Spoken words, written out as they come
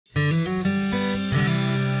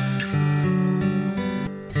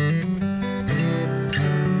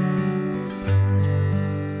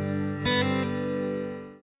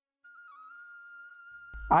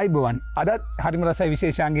ආයිබෝවන් අදත් හරිම රසයි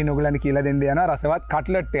විශේෂාංගයෙන් ඔයගලන්ට කියලා දෙන්න යනවා රසවත්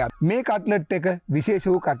කට්ලට් එකක්. මේ කට්ලට් එක විශේෂ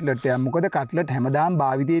වූ කට්ලට් එකක්. මොකද කට්ලට් හැමදාම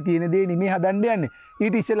භාවිතයේ තියෙන දේ නෙමෙයි හදන්න යන්නේ.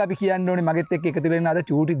 ඊට ඉස්සෙල්ලා අපි කියන්න ඕනේ මගෙත් එක්ක එකතු වෙන අද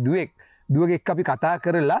චූටි දුවෙක්. දුවගේ එක්ක අපි කතා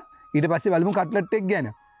කරලා ඊට පස්සේ බලමු කට්ලට් එක ගැන.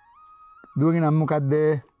 දුවගේ නම මොකද්ද?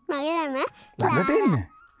 මගේ නම ළඟට එන්න.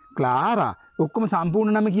 ක්ලාරා. ඔක්කොම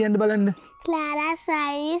සම්පූර්ණ නම කියන්න බලන්න. ක්ලාරා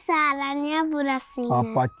සයි සාරණ්‍ය පුරස්සිංහ.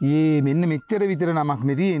 අප්පච්චි මෙන්න මෙච්චර විතර නමක්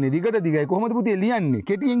නේ තියෙන්නේ. දිගට දිගයි. කොහොමද පුතේ ලියන්නේ?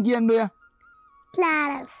 කෙටියෙන් කියන්න ඔයා.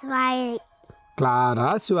 ක්ලාරා ස්වෛරි.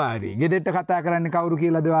 ක්ලාරා ස්වෛරි. ගෙදරට කතා කරන්නේ කවුරු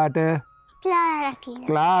කියලාද ඔයාට? ක්ලාරා කියලා.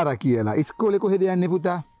 ක්ලාරා කියලා. ඉස්කෝලේ කොහෙද යන්නේ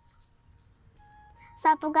පුතා?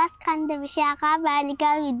 සපුගස්කන්ධ විශාඛා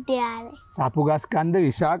බාලිකා විද්‍යාලය. සපුගස්කන්ධ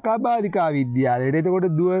විශාඛා බාලිකා විද්‍යාලයට.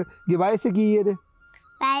 එතකොට දුවගේ වයස කීයද?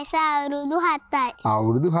 වයස අවුරුදු 7යි.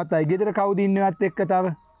 අවුරුදු 7යි. ගෙදර කවුද ඉන්නවත් එක්ක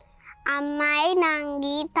තව? අම්මයි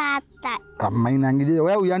නංගි තාත්තයි. අම්මයි නංගිද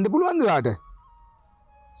ඔයා උයන්න පුළුවන්ද ඔයාට?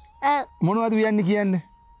 මොනවද උයන්නේ කියන්නේ?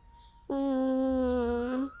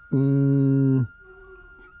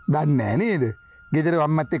 දන්නේ නැහැ නේද? ගෙදර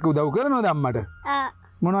අම්මත් එක්ක උදව් කරනවද අම්මට?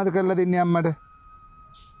 මොනවද කරලා දෙන්නේ අම්මට?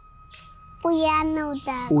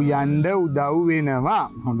 උයන්න උදව් වෙනවා.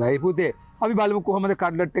 හොඳයි පුතේ. අපි බලමු කොහොමද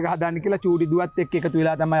කට්ලට් එක හදන්නේ කියලා. චූටි දුවත් එක්ක එකතු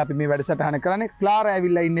වෙලා තමයි අපි මේ වැඩසටහන කරන්නේ. ක්ලාරා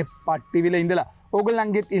ඇවිල්ලා ඉන්නේ පට්ටිවිල ඉඳලා.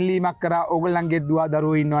 ඕගොල්ලන්ගෙත් ඉල්ලීමක් කරා. ඕගොල්ලන්ගෙත් දුවා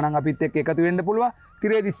දරුවෝ ඉන්නවා නම් අපිත් එක්ක එකතු වෙන්න පුළුවන්.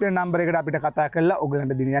 තිරේ දිස් වෙන නම්බර් එකට අපිට කතා කරලා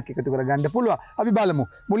ඕගොල්ලන්ට දිනයක් එකතු කරගන්න පුළුවන්. අපි බලමු.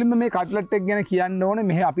 මුලින්ම මේ කට්ලට් එක ගැන කියන්න ඕනේ.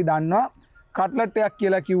 මෙහි අපි දන්නවා කට්ලට් එකක්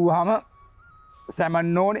කියලා කිව්වහම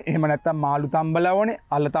සැමන් ඕනේ. එහෙම නැත්නම් මාළු තම්බලා ඕනේ.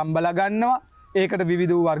 අල තම්බලා ගන්නවා. ඒකට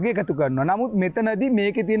විවිධ වර්ග එකතු කරනවා. නමුත් මෙතනදී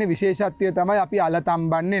මේකේ තියෙන විශේෂත්වය තමයි අපි අල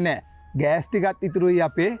තම්බන්නේ නැහැ. ගෑස් ටිකත් ඉතුරුයි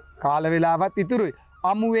අපේ කාල වේලාවත් ඉතුරුයි.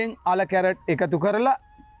 අමුවෙන් අල කැරට් එකතු කරලා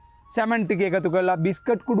සැමන් ටික එකතු කරලා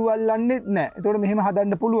බිස්කට් කුඩු අල්ලන්නෙත් නැහැ. ඒතකොට මෙහෙම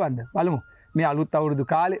හදන්න පුළුවන්ද? බලමු. මේ අලුත් අවුරුදු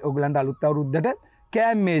කාලේ ඔයගලන්ට අලුත් අවුරුද්දට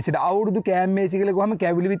කෑම් මේසෙට අවුරුදු කෑම් මේසෙ කියලා කොහම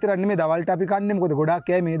කැවිලි විතරක් නෙමෙයි දවල්ට අපි කන්නේ. මොකද ගොඩාක්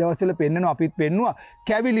කෑ මේ දවස්වල පෙන්නනවා අපිත් පෙන්නවා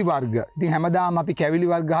කැවිලි වර්ග. ඉතින් හැමදාම අපි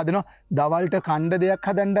කැවිලි වර්ග හදනවා. දවල්ට කණ්ඩ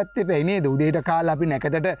දෙයක් හදන්නත් එපැයි නේද? උදේට කාලා අපි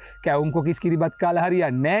නැකතට කැවුම් කොකිස් කිරිබත් කාලා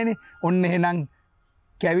හරියන්නේ නැහනේ. ඔන්න එහෙනම්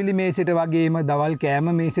කැවිලි මේසෙට වගේම දවල් කෑම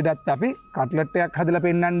මේසෙටත් අපි කට්ලට් එකක් හදලා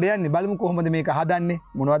පෙන්නන්න යන්නේ. බලමු කොහොමද මේක හදන්නේ,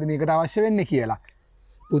 මොනවද මේකට අවශ්‍ය වෙන්නේ කියලා.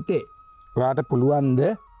 පුතේ, ඔයාට පුළුවන්ද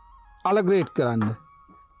අල ග්‍රේට් කරන්න?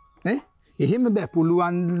 එහෙම බෑ.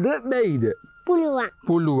 පුළුවන්ද බැයිද?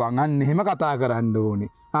 පුළුවන්. අන්න එහෙම කතා කරන්න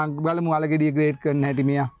ඕනේ. බලමු අල ගෙඩිය ග්‍රේට් කරන්න හැටි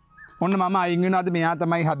මෙයා. ඔන්න මම අයින් වෙනවාද? මෙයා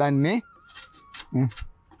තමයි හදන්නේ.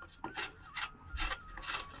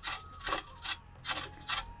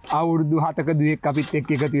 අවුරුදු 7ක දුවෙක් අපිත් එක්ක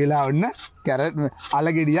එකතු වෙලා ඔන්න කැරට් අල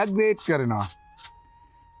ගෙඩියක් ග්‍රේට් කරනවා.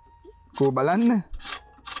 කෝ බලන්න.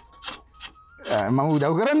 මම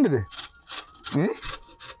උදව් කරන්නද?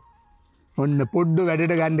 ඔන්න පොඩ්ඩ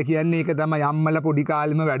වැඩට ගන්න කියන්නේ ඒක තමයි. අම්මලා පොඩි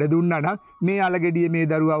කාලෙම වැඩ දුන්නා නම් මේ අල ගෙඩිය මේ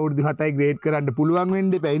දරුවා අවුරුදු 7යි ග්‍රේඩ් කරන්න පුළුවන්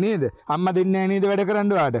වෙන්න එපයි නේද? අම්මා දෙන්නේ නැහැ නේද වැඩ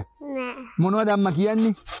කරන්න ඔයාට? නෑ. මොනවද අම්මා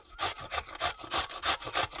කියන්නේ?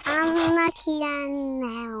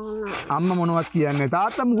 අම්මා මොනවත් කියන්නේ?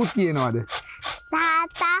 තාත්තා මුකුත් කියනවද?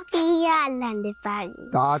 තාත්තා පිහි අල්ලන්න එපා.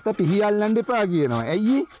 තාත්තා පිහි අල්ලන්න එපා කියනවා.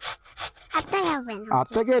 ඇයි?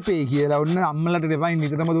 අත කැපේ කියලා. ඔන්න අම්මලට දෙපයින්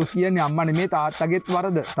නිතරම දොස් කියන්නේ. අම්මා නෙමේ තාත්තගෙත්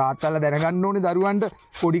වරද. තාත්තලා දැනගන්න ඕනේ දරුවන්ට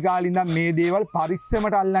පොඩි කාලේ ඉඳන් මේ දේවල්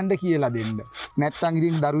පරිස්සමට අල්ලන්න කියලා දෙන්න. නැත්තම්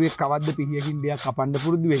ඉතින් දරුවෙක් කවද්ද පිහියකින් දෙයක් කපන්න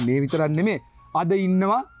පුරුදු වෙන්නේ. ඒ විතරක් නෙමේ. අද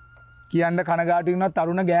ඉන්නවා කියන්න කනගාටු වෙනවා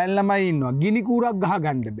තරුණ ගෑන් ළමයි ඉන්නවා. ගිනි කූරක් ගහ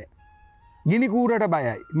ගන්න බෑ. ගිනි කූරට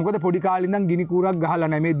බයයි. මොකද පොඩි කාලේ ඉඳන් ගිනි කූරක් ගහලා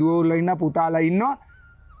නැහැ. මේ දුවවල ඉන්න පුතාලා ඉන්නවා.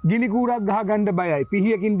 ගිනි කූරක් ගහ ගන්න බයයි.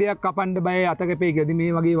 පිහියකින් දෙයක් කපන්න බයයි. අත කැපේ කියදී මේ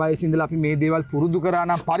වගේ වයසේ ඉඳලා අපි මේ දේවල් පුරුදු කරා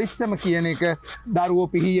නම් පරිස්සම කියන එක දරුවෝ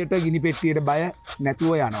පිහියට ගිනි පෙට්ටියට බය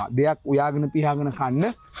නැතුව යනවා. දෙයක් උයාගෙන පියාගෙන කන්න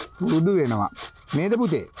පුරුදු වෙනවා. නේද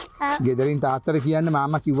පුතේ? ගෙදරින් තාත්තට කියන්න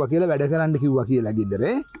මාමා කිව්වා කියලා වැඩ කරන්න කිව්වා කියලා ගෙදර.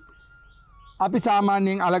 අපි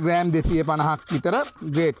සාමාන්‍යයෙන් අල ග්‍රෑම් 250ක් විතර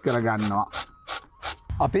ග්‍රේඩ් කරගන්නවා.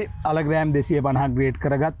 අපි අල ග්‍රෑම් 250ක් ග්‍රේඩ්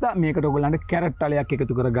කරගත්තා. මේකට ඔයගොල්ලන්ට කැරට් අලයක්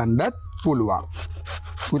එකතු කරගන්නත් පුළුවන්.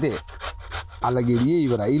 පුතේ අල ගෙඩිය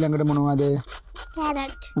ඉවරයි. ඊළඟට මොනවද?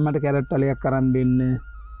 කැරට්. මට කැරට් අලයක් අරන් දෙන්න.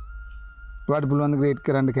 ඔයාලට පුළුවන් ග්‍රේඩ්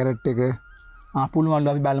කරන්න කැරට් එක? පුළුවන්.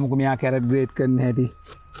 අපි බලමුකෝ මෙයා කැරට් ග්‍රේඩ් කරන්න හැටි.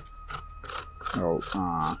 ඔව්.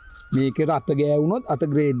 මේකට අත ගෑවුනොත් අත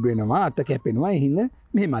ග්‍රේඩ් වෙනවා. අත කැපෙනවා. එහෙනම්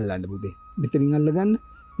මෙහෙම අල්ලන්න පුතේ. මෙතනින් අල්ල ගන්න.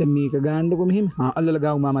 දැන් මේක ගන්නකො මෙහෙම. අල්ලලා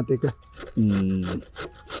ගාමු මාමත් එක්ක.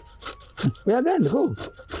 ඔයා ගන්නකො.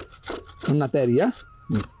 ඔන්න අතෑරියා.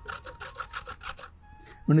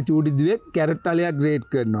 ඔන්න චූටි දුවෙක් කැරට් අලයක් ග්‍රේඩ්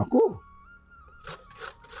කරනවා කෝ.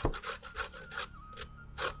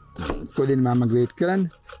 කොහෙන්ද මම ග්‍රේඩ්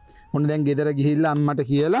කරන්නේ? ඔන්න දැන් ගෙදර ගිහිල්ලා අම්මට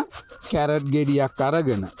කියලා කැරට් ගෙඩියක්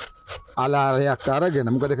අරගෙන අලාරයක් අරගෙන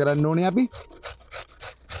මොකද කරන්න ඕනේ අපි?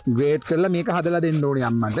 ග්‍රේට් කරලා මේක හදලා දෙන්න ඕනේ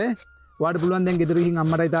අම්මට. ඔයාට පුළුවන් දැන් ගෙදර ගිහින්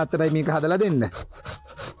අම්මටයි තාත්තටයි මේක හදලා දෙන්න.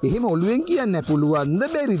 එහෙම ඔළුවෙන් කියන්නේ පුළුවන්ද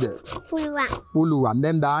බැරිද? පුළුවන්.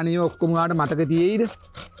 දැන් දානිය ඔක්කොම ඔයාට මතක තියෙයිද?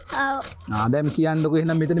 ඔව්. දැන් කියන්නකෝ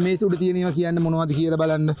එහෙනම් මෙතන මේසෙ උඩ තියෙන ඒවා කියන්න මොනවද කියලා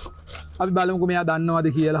බලන්න. අපි බලමුකෝ මෙයා දන්නවද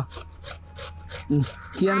කියලා.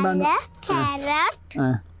 කියන්න බලන්න. කැරට්.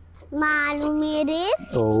 මාළු මිරිස්.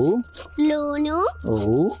 ඔව්. ලුණු.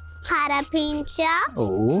 ඔව්. කරපිංචා.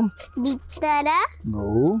 ඔව්. බිත්තර.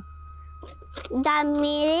 ඔව්.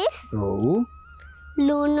 ගම්මිරිස්. ඔව්.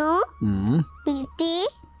 ලුණු. පිටි.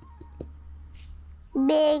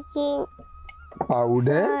 baking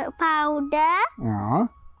powder.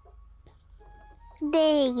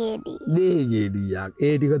 දේගෙඩියක්.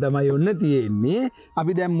 ඒ ටික තමයි ඔන්න තියෙන්නේ.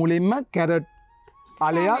 අපි දැන් මුලින්ම කැරට්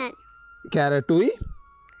අලයක් කැරටුයි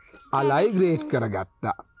අලයි ග්‍රේට්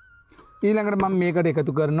කරගත්තා. ඊළඟට මම මේකට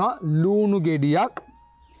එකතු කරනවා ලුණු ගෙඩියක්.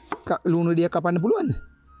 ලුණු ගෙඩියක් කපන්න පුළුවන්ද?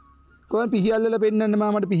 කොහොම පිහියල්ලලා පෙන්නන්න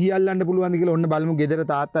මට පිහියල්ලන්න පුළුවන්ද කියලා ඔන්න බලමු. ගෙදර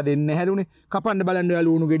තාත්තා දෙන්නේ හැරුනේ. කපන්න බලන්න ඔයා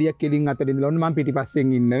ලුණු ගෙඩියක් කෙලින් අතට ඉඳලා ඔන්න මම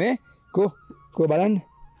පිටිපස්සෙන් ඉන්නවේ. කො බලන්න.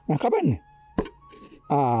 කපන්න.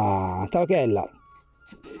 තව කෑල්ලක්.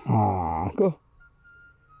 කො.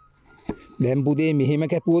 දැන් පුතේ මෙහෙම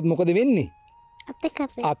කැපුවොත් මොකද වෙන්නේ?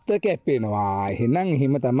 අත කැපෙනවා. එහෙනම්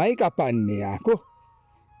එහෙම තමයි කපන්නේ. කො.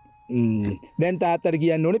 දැන් තාත්තට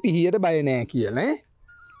කියන්න ඕනේ පිහියට බය නෑ කියලා ඈ.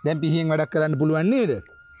 දැන් පිහියෙන් වැඩක් කරන්න පුළුවන් නේද?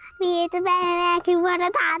 පිහියට බය නෑ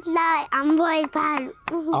කිව්වට තාත්තා අම්බෝයි පාලු.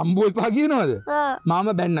 අම්බෝයි පහ කියනවද? ඔව්. මාම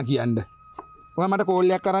බැන්න කියන්න. ඔයා මට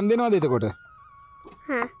කෝල් එකක් අරන් දෙනවද එතකොට?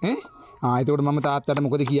 එතකොට මම තාත්තට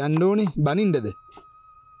මොකද කියන්න ඕනේ? බනින්නද?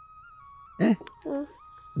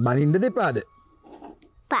 බනින්න දෙපාද?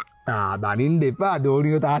 බනින්න එපා.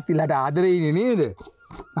 දෝනියෝ තාත්තිලාට ආදරෙයිනේ නේද?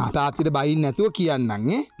 තාත්තිට බයින් නැතුව කියන්නම්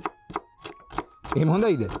ඈ. එහෙම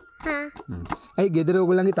හොඳයිද? ඇයි ගෙදර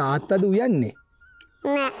ඔයගොල්ලන්ගේ තාත්තද උයන්නේ?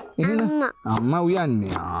 නෑ. අම්මා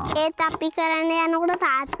උයන්නේ. ඒත් අපි කරන්න යනකොට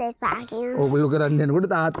තාත්තා එපා කියනවා. ඔයගොල්ලෝ කරන්න යනකොට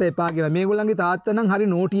තාත්තා එපා කියලා. මේගොල්ලන්ගේ තාත්තා නම් හරි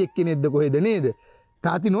නෝටි එක්කෙනෙක්ද කොහෙද නේද?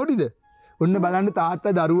 තාත්ති නෝටිද? ඔන්න බලන්න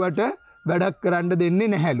තාත්තා දරුවට වැඩක් කරන්න දෙන්නේ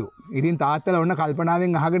නැහැලු. ඉතින් තාත්තලා ඔන්න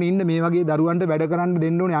කල්පනාවෙන් අහගෙන ඉන්න මේ වගේ දරුවන්ට වැඩ කරන්න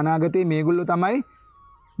දෙන්න ඕනේ. අනාගතේ මේගොල්ලෝ තමයි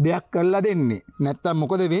දෙයක් කරලා දෙන්නේ. නැත්තම්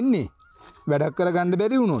මොකද වෙන්නේ? වැඩක් කරගන්න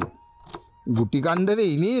බැරි වුණොත් ගුටි කණ්ඩ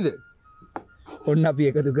වෙයි නේද? ඔන්න අපි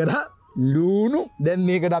එකතු කරා ලුණු. දැන්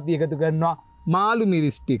මේකට අපි එකතු කරනවා මාළු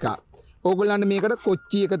මිරිස් ටිකක්. ඕගොල්ලන්ට මේකට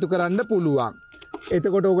කොච්චි එකතු කරන්න පුළුවන්.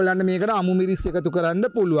 එතකොට ඕගොල්ලන්ට මේකට අමු මිරිස් එකතු කරන්න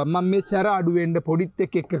පුළුවන්. මම මේ සැර අඩු වෙන්න පොඩිත්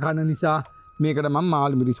එක්ක කන නිසා මේකට මම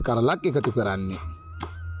මාළු මිරිස් කරලක් එකතු කරන්නේ.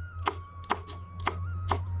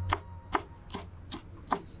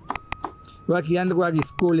 ඔයා කියන්නකෝ ඔයාගේ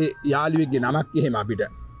ඉස්කෝලේ යාළුවෙක්ගේ නමක් එහෙම අපිට.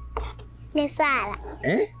 යසාරා.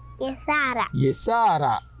 යසාරා.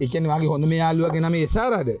 යසාරා. ඒ කියන්නේ ඔයාගේ හොඳම යාළුවාගේ නම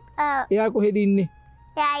යසාරාද? ඔව්. එයා කොහෙද ඉන්නේ?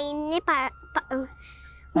 එයා ඉන්නේ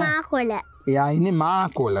මාකොළ. එයා ඉන්නේ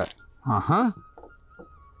මාකොළ.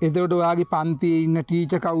 එතකොට ඔයාගේ පන්තියේ ඉන්න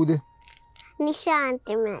ටීචර් කවුද?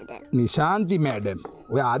 නිශාන්ති මැඩම්. නිශාන්ති මැඩම්.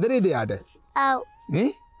 ඔය ආදරේද එයාට? ඔව්.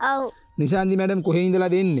 ඔව්. නිශාන්ති මැඩම් කොහේ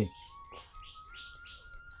ඉඳලා දෙන්නේ?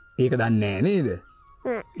 ඒක දන්නේ නැහැ නේද?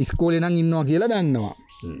 ඉස්කෝලේ නම් ඉන්නවා කියලා දන්නවා.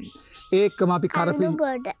 ඒකම අපි කරපින්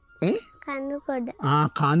කඳුබොඩ.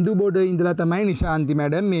 කඳුබොඩ ඉඳලා තමයි නිශාන්ති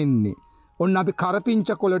මැඩම් එන්නේ. ඔන්න අපි කරපිංච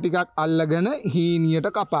කොළ ටිකක් අල්ලගෙන හීනියට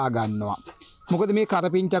කපා ගන්නවා. මොකද මේ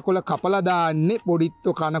කරපිංච කොළ කපලා දාන්නේ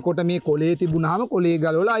පොඩිත්ව කනකොට මේ කොලේ තිබුණාම කොලේ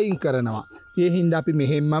ගලවලා අයින් කරනවා. ඒ හින්දා අපි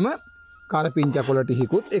මෙහෙම්මම කරපිංච කොළ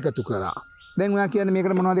ටිකකුත් එකතු කරා. දැන් ඔයා කියන්නේ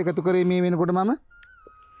මේකට මොනවද එකතු කරේ මේ වෙනකොට මම?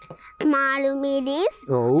 මාළු මිරිස්,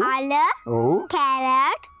 අල,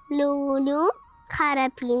 කැරට්, ලුණු,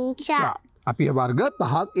 කරපිංචා. අපි වර්ග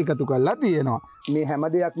 5ක් එකතු කරලා තියෙනවා. මේ හැම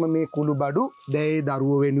දෙයක්ම මේ කුළු බඩු දැයි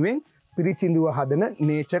දරුවෝ වෙනුවෙන් පිරිසිදුව හදන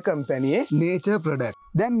නේචර් කම්පැනියේ නේචර් ප්‍රොඩක්ට්.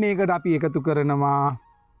 දැන් මේකට අපි එකතු කරනවා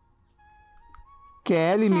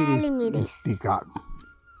කෑලි මිරිස් ටිකක්.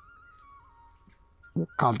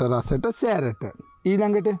 කට රසට සැරට.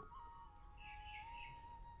 ඊළඟට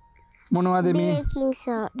මොනවද මේ?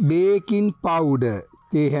 Baking powder.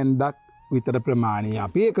 තේ හැන්දක් විතර ප්‍රමාණය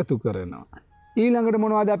අපි එකතු කරනවා. ඊළඟට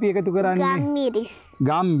මොනවද අපි එකතු කරන්නේ?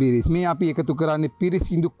 ගම්මිරිස්. මේ අපි එකතු කරන්නේ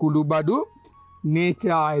පිරිසිදු කුළු බඩු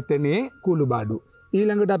නේචර් ආයතනයේ කුළු බඩු.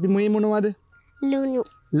 ඊළඟට අපි මේ මොනවද?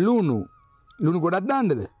 ලුණු ගොඩක්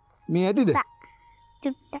දාන්නද? මේ ඇතිද?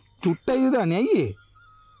 චුට්ටයි දාන්නේ අයියේ.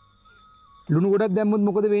 ලුණු ගොඩක් දැම්මොත්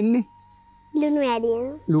මොකද වෙන්නේ?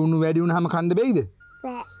 ලුණු වැඩි වුණාම කන්න බැයිද?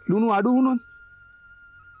 බෑ. ලුණු අඩු වුණොත්?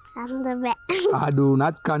 අඩු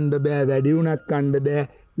වුණත් කන්න බෑ, වැඩි වුණත් කන්න බෑ.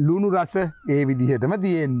 ලුණු රස ඒ විදිහටම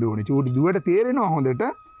තියෙන්න ඕනේ. චූටි දුවට තේරෙනවා හොඳට.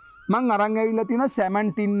 මං අරන් ඇවිල්ලා තියෙන සැමන්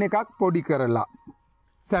ටින් එකක් පොඩි කරලා.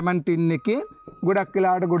 සැමන් ටින් එකේ ගොඩක්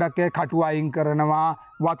වෙලාවට ගොඩක් අය කටු අයින් කරනවා,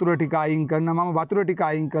 වතුර ටික අයින් කරනවා. මම වතුර ටික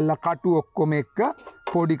අයින් කරලා කටු ඔක්කොම එක්ක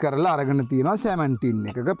පොඩි කරලා අරගෙන තියෙනවා සැමන් ටින්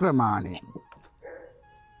එකක ප්‍රමාණය.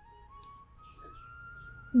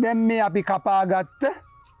 දැන් මේ අපි කපාගත්ත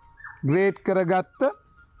ග්‍රේට් කරගත්ත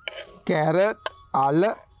කැරට්, අල,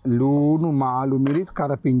 ලූණු, මාළු, මිරිස්,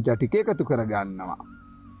 කරපිංචා ටික එකතු කරගන්නවා.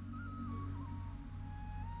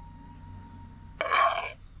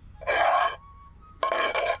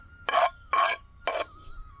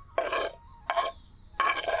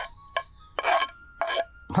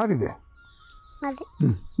 හරිද? හරි.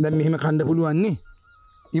 දැන් මෙහෙම කන්න පුළුවන් නේ?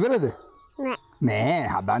 ඉවරද? නෑ. නෑ,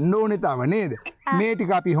 හදන්න ඕනේ තව නේද? මේ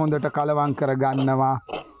ටික අපි හොඳට කලවම් කරගන්නවා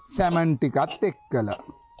සැමන් ටිකත් එක්කලා.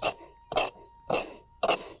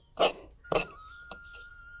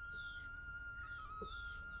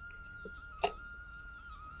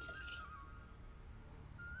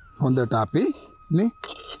 හොඳට අපි නේ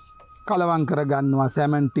කලවම් කරගන්නවා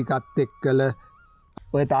සැමන් ටිකත් එක්කලා.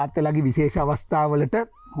 ඔය තාත්තලාගේ විශේෂ අවස්ථාවලට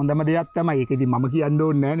හොඳම දෙයක් තමයි. ඒක ඉතින් මම කියන්න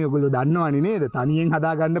ඕනේ නෑනේ. ඔයගොල්ලෝ දන්නවනේ නේද? තනියෙන්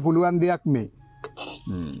හදා ගන්න පුළුවන් දෙයක් මේ.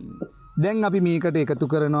 දැන් අපි මේකට එකතු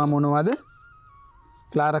කරනවා මොනවද?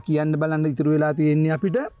 ක්ලාරා කියන්න බලන්න ඉතුරු වෙලා තියෙන්නේ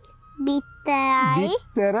අපිට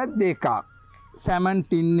බිත්තර දෙකක්. සැමන්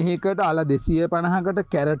ටින් එකකට අල 250කට,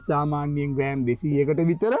 කැරට් සාමාන්‍යයෙන් ග්‍රෑම් 200කට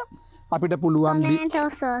විතර අපිට පුළුවන්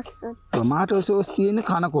ටොමාටෝ සෝස් තියෙන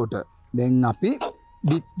කනකොට. දැන් අපි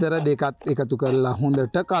බිත්තර දෙකත් එකතු කරලා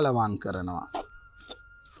හොඳට කලවම් කරනවා.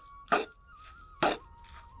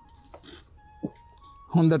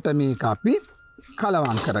 හොඳට මේක අපි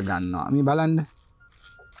කලවම් කරගන්නවා. මේ බලන්න.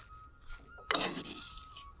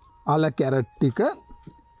 අල කැරට් ටික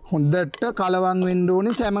හොඳට කලවම් වෙන්න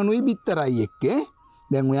ඕනේ සැමනුයි බිත්තරයි එක්කේ.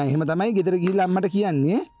 දැන් ඔයා එහෙම තමයි ගෙදර ගිහිල්ලා අම්මට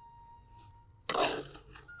කියන්නේ.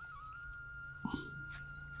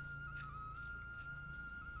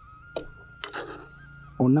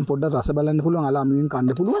 ඔන්න පොඩ්ඩක් රස බලන්න පුළුවන්. අල අමුයෙන්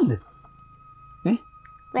කන්න පුළුවන්ද?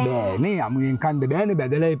 බෑනේ, අමුයෙන් කන්න බෑනේ.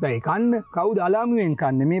 බැදලා එපයි කන්න. කවුද අල අමුයෙන්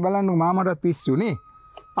කන්නේ? මේ බලන්න මාමටත් පිස්සුනේ.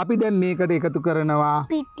 අපි දැන් මේකට එකතු කරනවා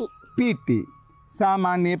පිටි.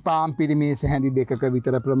 සාමාන්‍ය පාන් පිටි මේස හැඳි දෙකක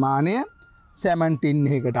විතර ප්‍රමාණය සැමන් ටින්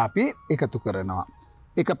එකකට අපි එකතු කරනවා.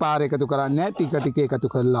 එකපාර එකතු කරන්නේ ටික ටික එකතු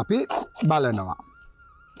කරලා අපි බලනවා.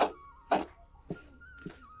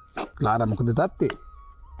 ක්ලාරා මොකද තත්ත්වේ?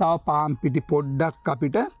 තව පාන් පිටි පොඩ්ඩක්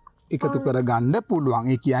අපිට එකතු කරගන්න පුළුවන්.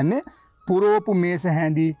 ඒ කියන්නේ පුරෝපු මේස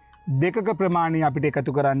හැඳි දෙකක ප්‍රමාණය අපිට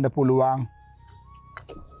එකතු කරන්න පුළුවන්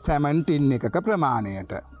සැමන් ටින් එකක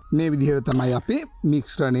ප්‍රමාණයට. මේ විදිහට තමයි අපි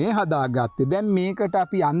මිශ්‍රණය හදාගත්තේ. දැන් මේකට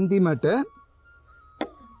අපි අන්තිමට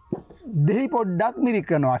දෙහි පොඩ්ඩක්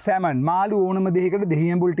මිරිකනවා. සැමන් මාළු ඕනම දෙයකට දෙහි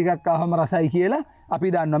ඇඹුල් ටිකක් ආවම රසයි කියලා අපි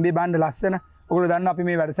දන්නවා. මේ බණ්ඩ ලස්සන. ඔයගොල්ලෝ දන්නවා අපි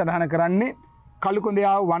මේ වැඩසටහන කරන්නේ කළු කොඳේ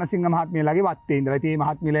ආව වනසිංහ මහත්මියලාගේ වත්තේ ඉඳලා. ඉතින් මේ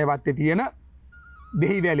මහත්මියලාගේ වත්තේ තියෙන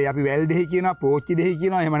දෙහි වැලේ අපි වැල් දෙහි කියනවා, පෝච්චි දෙහි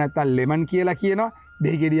කියනවා, එහෙම නැත්නම් ලෙමන් කියලා කියනවා.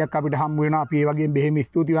 දෙහි ගෙඩියක් අපිට හම්බ වෙනවා. අපි ඒ වගේම බෙහෙම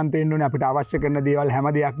ස්තුතිවන්ත වෙන්න ඕනේ. අපිට අවශ්‍ය කරන දේවල් හැම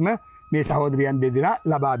දෙයක්ම මේ සහෝදරියන් දෙදෙනා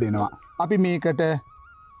ලබා දෙනවා. අපි මේකට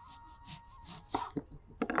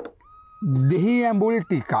දෙහි ඇඹුල්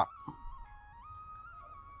ටිකක්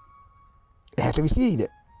එහට විසියිද?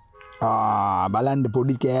 බලන්න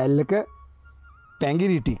පොඩි කෑල්ලක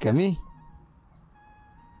පැංගිරි ටික මේ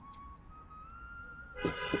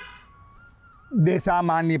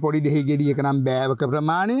දෙසාමාන්‍ය පොඩි දෙහි ගෙඩියක නම් බෑවක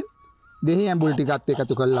ප්‍රමාණය දෙහි ඇඹුල් ටිකත්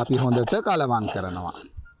එකතු කරලා අපි හොඳට කලවම් කරනවා.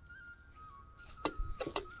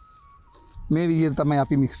 මේ විදිහට තමයි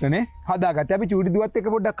අපි මිශ්‍රණය හදාගත්තේ. අපි චූටි දුවත් එක්ක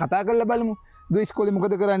පොඩ්ඩක් කතා කරලා බලමු. දුව ඉස්කෝලේ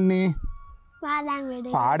මොකද කරන්නේ?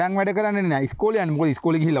 පාඩම් වැඩ කරන්නේ නෑ. ඉස්කෝලේ යන්නේ. මොකද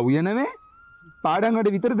ඉස්කෝලේ ගිහිල්ලා උයනවේ පාඩම්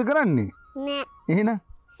වැඩ විතරද කරන්නේ? නෑ. එහෙනම්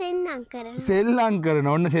සෙල්ලම් කරනවා. සෙල්ලම්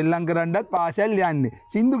කරන. ඔන්න සෙල්ලම් කරන්නත් පාසල් යන්නේ.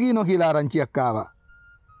 සින්දු කියනවා කියලා ආරංචියක් ආවා.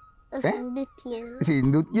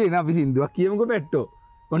 සින්දුත් කියන අපි සින්දුවක් කියමුකෝ පැට්ටෝ.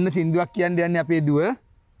 ඔන්න සින්දුවක් කියන්න යන්නේ අපේ දුව.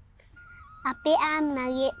 අපේ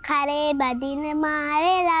අම්මගේ කරේ බදින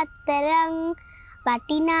මාරේ ලත්තරන්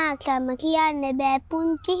වටිනාකම කියන්න බෑ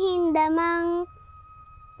පුංචි හින්දමං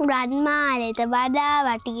රන් මාරේට වඩා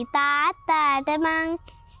වටි තාත්තාට මං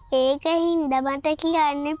ඒක හින්දා මට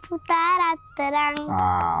කියන්නේ පුතා රත්තරන්.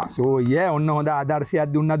 ඔන්න හොඳ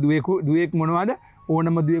ආදර්ශයක් දුන්නා දුවෙක් මොනවද?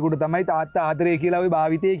 ඕනම දුවෙකුට තමයි තාත්තා ආදරේ කියලා ඔය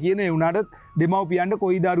භාවිතේ කියන ඒ උනාට දෙමව්පියන්ට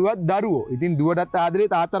කොයි දරුවත් දරුවෝ. ඉතින් දුවටත් ආදරේ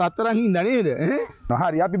තාත්තා රත්තරන් හින්දා නේද?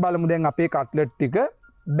 හරි අපි බලමු දැන් අපේ කට්ලට් ටික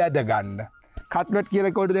බැද ගන්න. කට්ලට්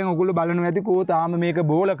කියලා කොට දැන් ඔයගොල්ලෝ බලනවා ඇති කෝ තාම මේක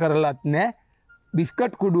බෝල කරලත් නැහැ.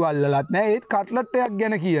 බිස්කට් කුඩු අල්ලලත් නැහැ. ඒත් කට්ලට් එකක්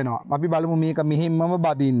ගැන කියනවා. අපි බලමු මේක මෙහෙම්මම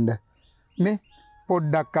බදින්න. මේ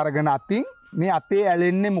පොඩ්ඩක් අරගෙන අතින් මේ අතේ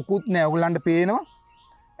ඇලෙන්නේ මුකුත් නැහැ. ඔයගොල්ලන්ට පේනවා?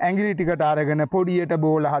 ඇඟිලි ටිකට අරගෙන පොඩියට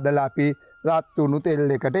බෝල හදලා අපි රත් වුණු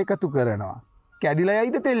තෙල් එකට එකතු කරනවා. කැඩිලා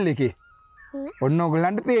යයිද තෙල් එකේ? ඔන්න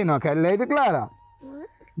ඔයගලන්ට පේනවා කැඩිලා යයිද ක්ලාරා?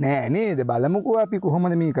 නෑ නේද? බලමුකෝ අපි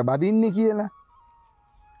කොහොමද මේක බදින්නේ කියලා.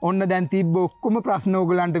 ඔන්න දැන් තිබ්බ ඔක්කොම ප්‍රශ්න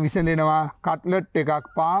ඔයගලන්ට විසඳෙනවා. කට්ලට්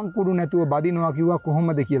එකක් පාන් කුඩු නැතුව බදිනවා කිව්වා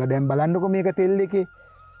කොහොමද කියලා. දැන් බලන්නකෝ මේක තෙල් එකේ.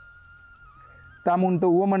 tamunට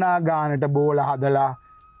උවමනා ගානට බෝල හදලා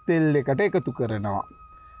තෙල් එකට එකතු කරනවා.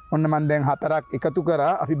 ඔන්න මම දැන් 4ක් එකතු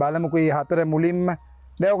කරා. අපි බලමුකෝ මේ 4 මුලින්ම.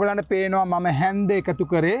 දැන් ඔයගලන්ට පේනවා මම හැන්ද එකතු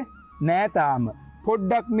කරේ නෑ තාම.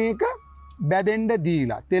 පොඩ්ඩක් මේක බැදෙන්න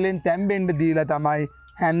දීලා තෙලෙන් තැම්බෙන්න දීලා තමයි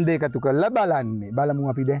හැන්ද එකතු කරලා බලන්නේ. බලමු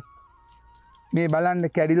අපි දැන්. මේ බලන්න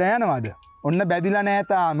කැඩිලා යනවද? ඔන්න බැදිලා නෑ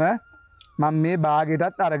තාම. මම මේ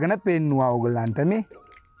බාගෙටත් අරගෙන පෙන්නුවා ඔයගලන්ට මේ.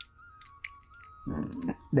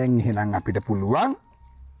 දැන් එහෙනම් අපිට පුළුවන්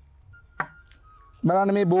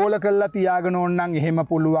බලන්න මේ බෝල කරලා තියාගෙන ඕනනම් එහෙම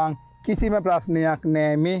පුළුවන්. කිසිම ප්‍රශ්නයක්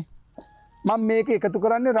නෑ මේ. මම මේක එකතු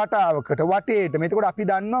කරන්නේ රටාවකට වටේට. එතකොට අපි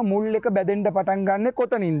දන්නවා මුල් එක බැදෙන්න පටන් ගන්නෙ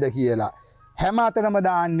කොතනින්ද කියලා. හැම අතනම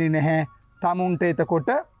දාන්නේ නැහැ. tamunට එතකොට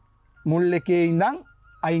මුල් එකේ ඉඳන්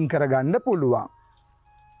අයින් කරගන්න පුළුවන්.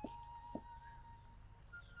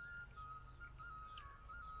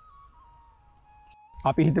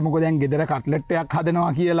 අපි හිතමුකෝ දැන් ගෙදර කට්ලට් එකක්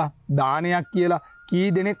හදනවා කියලා, දානයක් කියලා. කී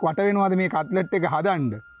දෙනෙක් වට වෙනවද මේ කට්ලට් එක හදන්න?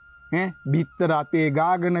 බිත්තර අතේ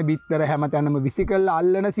ගාගෙන බිත්තර හැමතැනම විසිකල්ලා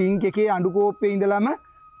අල්ලන සිංක් එකේ අඬු කෝප්පේ ඉඳලම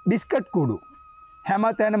බිස්කට් කුඩු.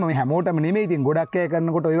 හැමතැනම මේ හැමෝටම නෙමෙයි. ඉතින් ගොඩක් අය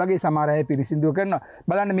කරනකොට ওই වගේ සමහර අය පිරිසිදුව කරනවා.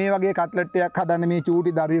 බලන්න මේ වගේ කට්ලට් එකක් හදන්න මේ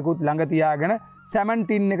චූටි දරුවෙකුත් ළඟ තියාගෙන සැමන්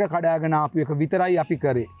ටින් එක කඩාගෙන ආපු එක විතරයි අපි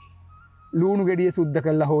කරේ. ලුණු ගෙඩිය සුද්ධ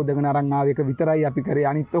කරලා හොදගෙන අරන් ආව එක විතරයි අපි කරේ.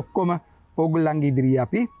 අනිත් ඔක්කොම ඕගොල්ලන්ගේ ඉදිරියේ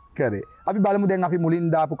අපි කරේ. අපි බලමු දැන් අපි මුලින්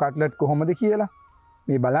දාපු කට්ලට් කොහොමද කියලා.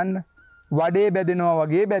 මේ බලන්න. වඩේ බැදෙනවා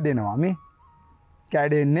වගේ බැදෙනවා මේ.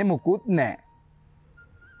 කැඩෙන්නේ මුකුත් නැහැ.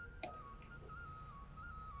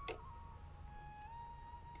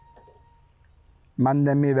 මම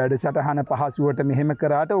දැන් මේ වැඩසටහන පහසුවට මෙහෙම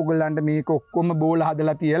කරාට ඔයගොල්ලන්ට මේක ඔක්කොම බෝල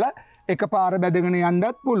හදලා තියලා එකපාර බැදගෙන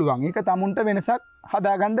යන්නත් පුළුවන්. ඒක tamunට වෙනසක්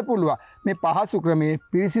හදාගන්න පුළුවන්. මේ පහසු ක්‍රමයේ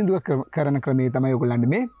පිරිසිදුව කරන ක්‍රමයේ තමයි ඔයගොල්ලන්ට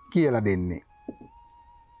මේ කියලා දෙන්නේ.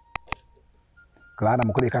 ක්ලාරා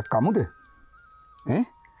මොකද එකක් කමුද?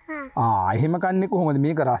 එහෙම කන්නේ කොහොමද?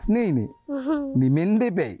 මේක රස්නේනේ. නිමෙන්න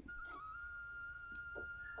දෙපෙයි.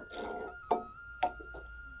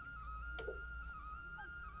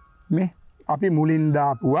 මේ අපි මුලින්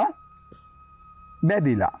දාපුවා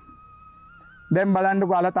බැදිලා. දැන්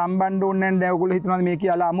බලන්නකෝ අල තම්බන්න ඕනේ නැහැ. දැන් ඔයගොල්ලෝ හිතනවාද මේ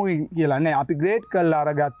කියලා අමුයි කියලා. නෑ. අපි ග්‍රේට් කරලා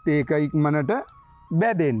අරගත්තේ ඒක ඉක්මනට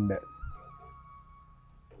බැදෙන්න.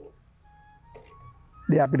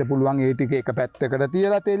 දැන් අපිට පුළුවන් ඒ ටික එක පැත්තකට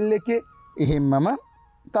තියලා තෙල් එකේ එහෙම්මම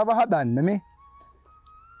තව හදන්න මේ.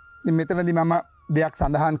 ඉතින් මෙතනදී මම දෙයක්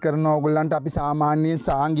සඳහන් කරනවා ඔයගොල්ලන්ට. අපි සාමාන්‍යයෙන්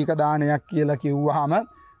සාංගික දානයක් කියලා කිව්වහම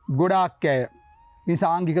ගොඩාක් අය මේ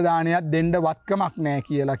සාංගික දානයක් දෙන්න වත්කමක් නැහැ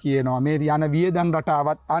කියලා කියනවා. මේ යන වියදම්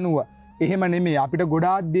රටාවත් අනුව. එහෙම නෙමෙයි. අපිට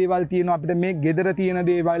ගොඩාක් දේවල් තියෙනවා. අපිට මේ ගෙදර තියෙන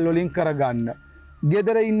දේවල් වලින් කරගන්න.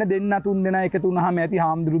 ගෙදර ඉන්න දෙන්න තුන් දෙනා එකතු වුණාම ඇති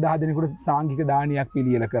හාමුදුරු 10 දෙනෙකුට සාංගික දානයක්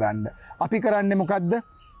පිළියෙල කරන්න. අපි කරන්නේ මොකද්ද?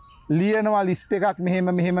 ලියනවා ලිස්ට් එකක්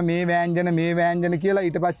මෙහෙම මේ වෑංජන කියලා.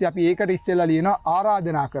 ඊට පස්සේ අපි ඒකට ඉස්සෙල්ලා ලියනවා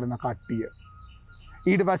ආරාධනා කරන කට්ටිය.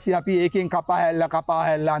 ඊට පස්සේ අපි ඒකෙන් කපා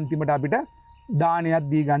හැල්ලා අන්තිමට අපිට දානයක්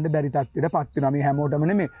දී ගන්න බැරි තත්ත්වයට පත් වෙනවා. මේ හැමෝටම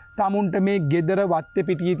නෙමෙයි. tamunට මේ gedara වත්තේ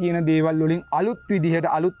පිටියේ තියෙන දේවල් වලින් අලුත් විදිහට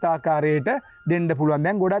අලුත් ආකාරයට දෙන්න පුළුවන්.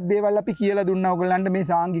 දැන් ගොඩක් දේවල් අපි කියලා දුන්නා ඔයගලන්ට මේ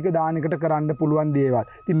සාංගික දානයකට කරන්න පුළුවන් දේවල්.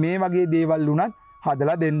 ඉතින් මේ වගේ දේවල් උනත්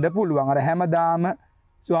හදලා දෙන්න පුළුවන්. අර හැමදාම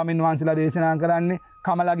ස්වාමීන් වහන්සේලා දේශනා කරන්නේ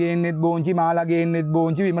කමලගේ එන්නෙත් බෝංචි, මාලගේ එන්නෙත්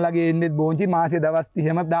බෝංචි, විමලගේ එන්නෙත් බෝංචි. මාසේ දවස්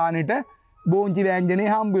 30ම දානෙට බෝංචි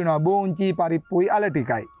වෑංජනේ හම්බ වෙනවා. බෝංචි පරිප්පුයි අල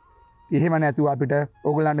ටිකයි. එහෙම නැතුව අපිට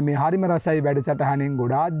ඕගොල්ලන්ට මේ හරිම රසයි වැඩසටහනෙන්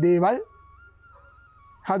ගොඩාක් දේවල්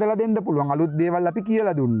හදලා දෙන්න පුළුවන්. අලුත් දේවල් අපි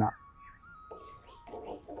කියලා දුන්නා.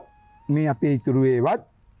 මේ අපේ ඉතුරු ඒවත්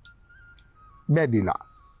බැදිලා.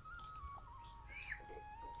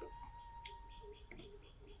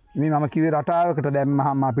 මේ මම කිව්වේ රටාවකට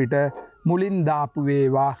දැම්මහම අපිට මුලින් දාපු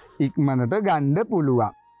වේවා ඉක්මනට ගන්න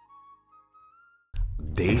පුළුවන්.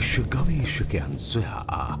 දේශ ගවේෂකයන්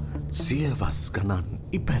සොයා සියවස් ගණන්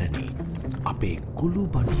ඉපැරණි අපේ කුළු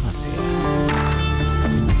බඩු රසය.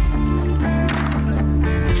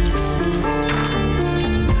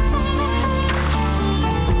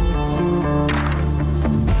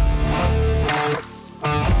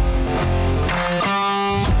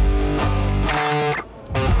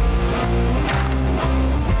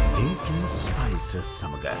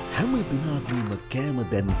 සමග හැම දිනාගේම කෑම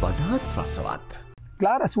දැන් වඩාත් රසවත්.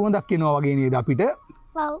 ක්ලාරා සුවඳක් එනවා වගේ නේද අපිට?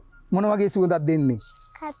 ඔව්. මොන වගේ සුවඳක් දෙන්නේ?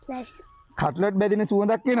 කට්ලට්. කට්ලට් බැදින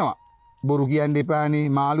සුවඳක් එනවා. බොරු කියන්න එපානේ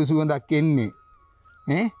මාළු සුවඳක් එන්නේ.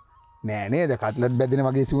 නෑ නේද? කට්ලට් බැදින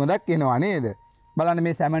වගේ සුවඳක් එනවා නේද? බලන්න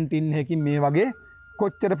මේ සැමන් ටින් එකකින් මේ වගේ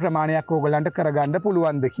කොච්චර ප්‍රමාණයක් ඕගලන්ට කරගන්න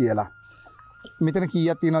පුළුවන්ද කියලා. මෙතන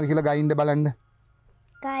කීයක් තියෙනවද කියලා ගයින්ද බලන්න.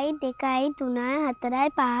 1 2 3 4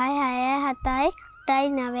 5 6 7 8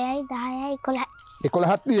 9 10 11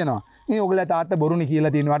 11ක් තියෙනවා. මේ ඔයගොල්ලෝ තාත්තා බොරුනේ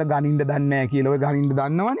කියලා තියෙනවාට ගනින්න දන්නේ නැහැ කියලා. ඔය ගනින්න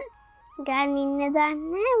දන්නවනේ. ගනින්න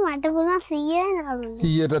දන්නේ මට පුළුවන් 100 නම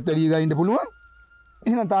 100ටත් වැඩි ගනින්න පුළුවන්.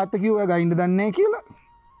 එහෙනම් තාත්තා කිව්වා ගනින්න දන්නේ නැහැ කියලා.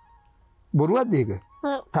 බොරුවක්ද ඒක?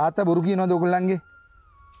 තාත්තා බොරු කියනවද ඔයගොල්ලන්ගේ?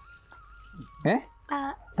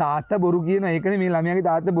 තාත්තා බොරු කියන එකනේ මේ ළමයාගේ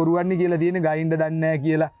තාත්තා බොරුවන්නේ කියලා තියෙන ගනින්න දන්නේ නැහැ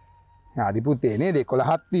කියලා. හරි පුතේ නේද?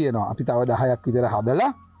 11ක් තියෙනවා. අපි තව 10ක් විතර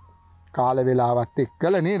හදලා කාල වේලාවත්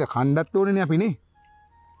එක්කලා නේද? කණ්ඩත් ඕනේනේ අපි නේ.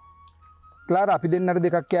 ක්ලාරා අපි දෙන්නට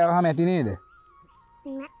දෙකක් කෑවහම ඇති නේද?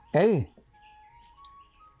 නෑ. ඇයි?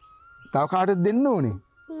 තව කාටද දෙන්න ඕනේ?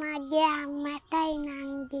 මගේ අම්මටයි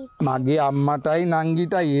නංගිට. මගේ අම්මටයි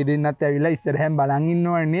නංගිටයි ඒ දෙන්නත් ඇවිල්ලා ඉස්සරහෙන් බලන්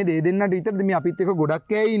ඉන්නවනේ නේද? ඒ දෙන්නට විතරද මේ අපිත් එක්ක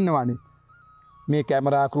ගොඩක් අය ඉන්නවනේ. මේ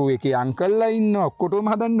කැමරා ක්‍රූ එකේ අංකල්ලා ඉන්නවා.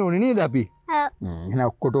 ඔක්කොටම හදන්න ඕනේ නේද අපි? එහෙනම්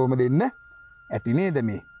ඔක්කොටම දෙන්න ඇති නේද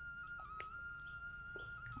මේ?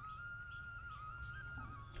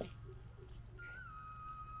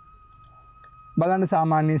 බලන්න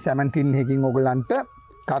සාමාන්‍ය 17 එකකින් ඔයගලන්ට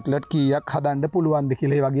කට්ලට් කීයක් හදන්න පුළුවන්ද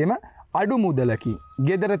කියලා ඒ වගේම අඩු මුදලකින්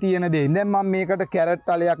ගෙදර තියෙන දේ. දැන් මම මේකට කැරට්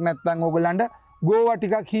අලයක් නැත්තම් ඔයගලන්ට ගෝවා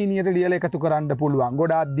ටිකක් හීනියට ලියලා එකතු කරන්න පුළුවන්.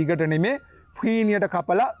 ගොඩාක් දිගට නෙමේ හීනියට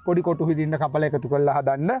කපලා පොඩි කොටු හිටින්න කපලා එකතු කරලා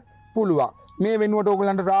හදන්න පුළුවන්. මේ වෙනුවට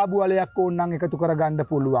ඔයගලන්ට රාබු අලයක් ඕන නම් එකතු කරගන්න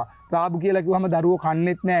පුළුවන්. රාබු කියලා කිව්වම දරුවෝ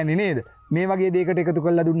කන්නේත් නෑනේ නේද? මේ වගේ දෙයකට එකතු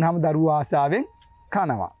කරලා දුන්නාම දරුවෝ ආසාවෙන්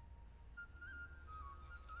කනවා.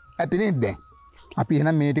 ඇති නේද දැන්? අපි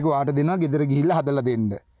එහෙනම් මේ ටික වාට දෙනවා ගෙදර ගිහිල්ලා හදලා දෙන්න.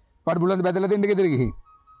 වට බුලන්ද බැදලා දෙන්න ගෙදර ගිහින්.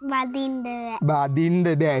 බදින්න බෑ. බදින්න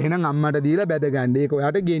බෑ. එහෙනම් අම්මට දීලා බැද ගන්න. ඒක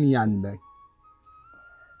ඔයාට ගෙනියන්න.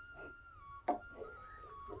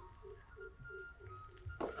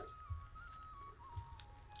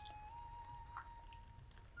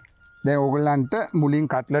 දැන් ඕගොල්ලන්ට මුලින්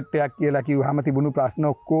කට්ලට් එකක් කියලා කිව්වහම තිබුණු ප්‍රශ්න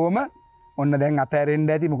ඔක්කොම ඔන්න දැන් අතහැරෙන්න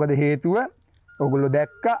ඇති. මොකද හේතුව ඕගොල්ලෝ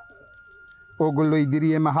දැක්කා. ඕගොල්ලෝ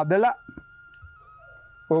ඉදිරියේම හදලා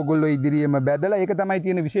ඕගොල්ලෝ ඉදිරියේම බැදලා ඒක තමයි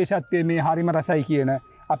තියෙන විශේෂත්වය මේ හරිම රසයි කියන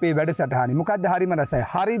අපේ වැඩසටහනේ. මොකද්ද හරිම රසයි?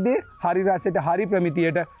 හරි දේ හරි රසයට හරි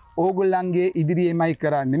ප්‍රමිතියට ඕගොල්ලන්ගේ ඉදිරියේමයි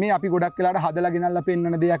කරන්නේ. මේ අපි ගොඩක් වෙලාවට හදලා ගෙනල්ලා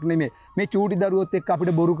පෙන්නන දෙයක් නෙමෙයි. මේ චූටි දරුවොත් එක්ක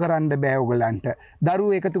අපිට බොරු කරන්න බෑ ඕගොල්ලන්ට.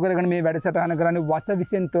 දරුවෝ එකතු කරගෙන මේ වැඩසටහන කරන්නේ වස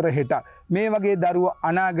විසෙන් තොර හෙට. මේ වගේ දරුවෝ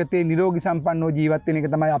අනාගතේ නිරෝගී සම්පන්නව ජීවත් වෙන එක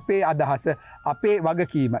තමයි අපේ අදහස, අපේ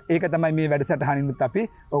වගකීම. ඒක තමයි මේ වැඩසටහනිනුත් අපි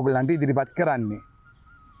ඕගොල්ලන්ට ඉදිරිපත් කරන්නේ.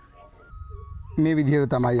 මේ විදිහට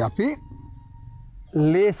තමයි අපි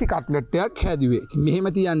ලේසි කට්ලට් එකක් හැදුවේ. මෙහෙම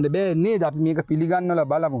තියන්න බෑ නේද? අපි මේක පිළිගන්නලා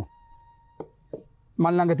බලමු.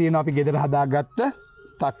 මන් ළඟ තියෙනවා අපි ගෙදර හදාගත්ත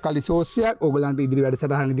තක්කලි සෝස් එකක්. ඕගලන්ට ඉදිරි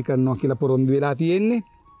වැඩසටහනදී කරනවා කියලා පොරොන්දු වෙලා තියෙන්නේ.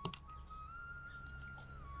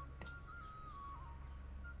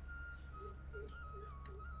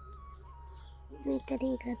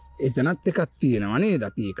 එතනත් එකක් තියෙනවා නේද?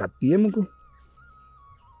 අපි එකක් තියමුකෝ.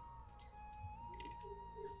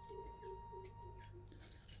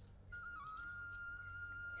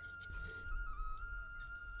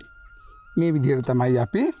 මේ විදිහට තමයි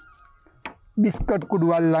අපි බිස්කට්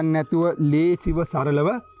කුඩු අල්ලන්නේ නැතුව ලේසිව සරලව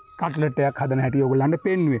කට්ලට් එකක් හදන හැටි ඕගොල්ලන්ට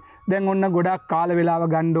පෙන්නුවේ. දැන් ඔන්න ගොඩක් කාල වේලාව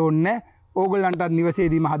ගන්න ඕනේ. ඕගොල්ලන්ට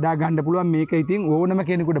නිවසේදීම හදා ගන්න පුළුවන්. මේක ඉතින් ඕනම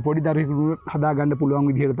කෙනෙකුට පොඩි දරුවෙකුට හදා ගන්න පුළුවන්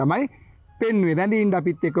විදිහට තමයි පෙන්නුවේ. රැඳින්න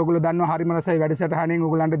අපිත් එක්ක ඔයගොල්ලෝ දන්නවා හරිම රසයි වැඩසටහනෙන්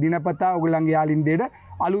ඔයගොල්ලන්ට දිනපතා ඔයගොල්ලන්ගේ යාලින් දෙයට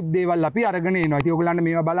අලුත් දේවල් අපි අරගෙන එනවා. ඉතින් ඔයගොල්ලන්ට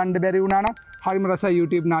මේවා බලන්න බැරි වුණා නම් හරිම රසයි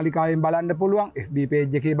YouTube නාලිකාවෙන් බලන්න පුළුවන්. FB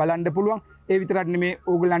page එකේ බලන්න පුළුවන්. ඒ විතරක් නෙමේ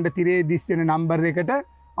ඕගොල්ලන්ට තිරේ දිස් වෙන නම්බර් එකට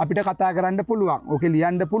අපිට කතා කරන්න පුළුවන්. ඕකේ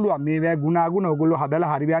ලියන්න පුළුවන්. මේවා ගුණාගුණ ඔයගොල්ලෝ හදලා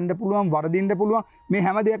හරි වෙන්න පුළුවන්, වරදින්න පුළුවන්. මේ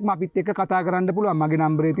හැම දෙයක්ම අපිත් එක්ක කතා කරන්න පුළුවන්. මගේ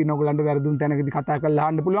නම්බරේ තියෙන ඔයගොල්ලන්ට වැරදුන් තැනකදී කතා කරලා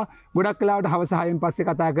අහන්න පුළුවන්. ගොඩක් වෙලාවට හවස 6න් පස්සේ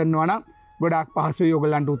කතා කරනවා නම් ගොඩක් පහසුයි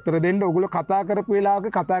ඔයගොල්ලන්ට උත්තර දෙන්න. ඔයගොල්ලෝ කතා කරපු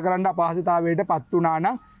වෙලාවක කතා කරන්න අපහසුතාවයටපත් වුණා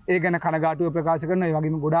නම් ඒ ගැන කනගාටුව ප්‍රකාශ කරනවා. ඒ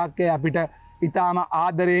වගේම ගොඩාක් අය අපිට ඊටාම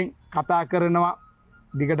ආදරයෙන් කතා කරනවා.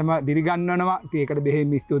 දිගටම දිරිගන්නනවා. ඒකට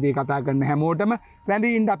බෙහෙම ස්තුතියි කතා කරන හැමෝටම.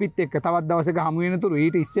 රැඳින්න අපිත් එක්ක තවත් දවසක හමු වෙනතුරු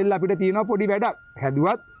ඊට ඉස්සෙල්ලා අපිට තියෙනවා පොඩි වැඩක්.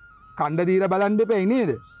 හැදුවත් කණ්ඩ දීලා බලන්න දෙපැයි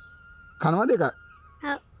නේද? කනවද එක?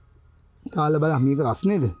 ඔව්. කාලා බලන්න මේක රස්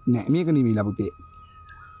නේද? නෑ මේක නිවිලා පුතේ.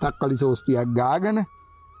 තක්කලි සෝස් ටිකක් ගාගෙන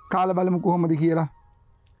කාලා බලමු කොහොමද කියලා.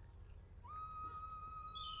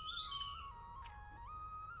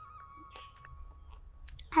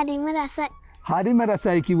 හරිම රසයි. හරිම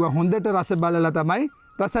රසයි කිව්වා. හොඳට රස බලලා තමයි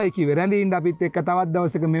රසයි කිව්වේ. රැඳී ඉන්න අපිත් එක්ක තවත්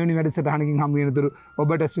දවසක මෙවැනි වැඩසටහනකින් හමු වෙනතුරු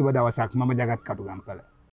ඔබට සුබ දවසක්. මම ජගත් කටුගම්පල.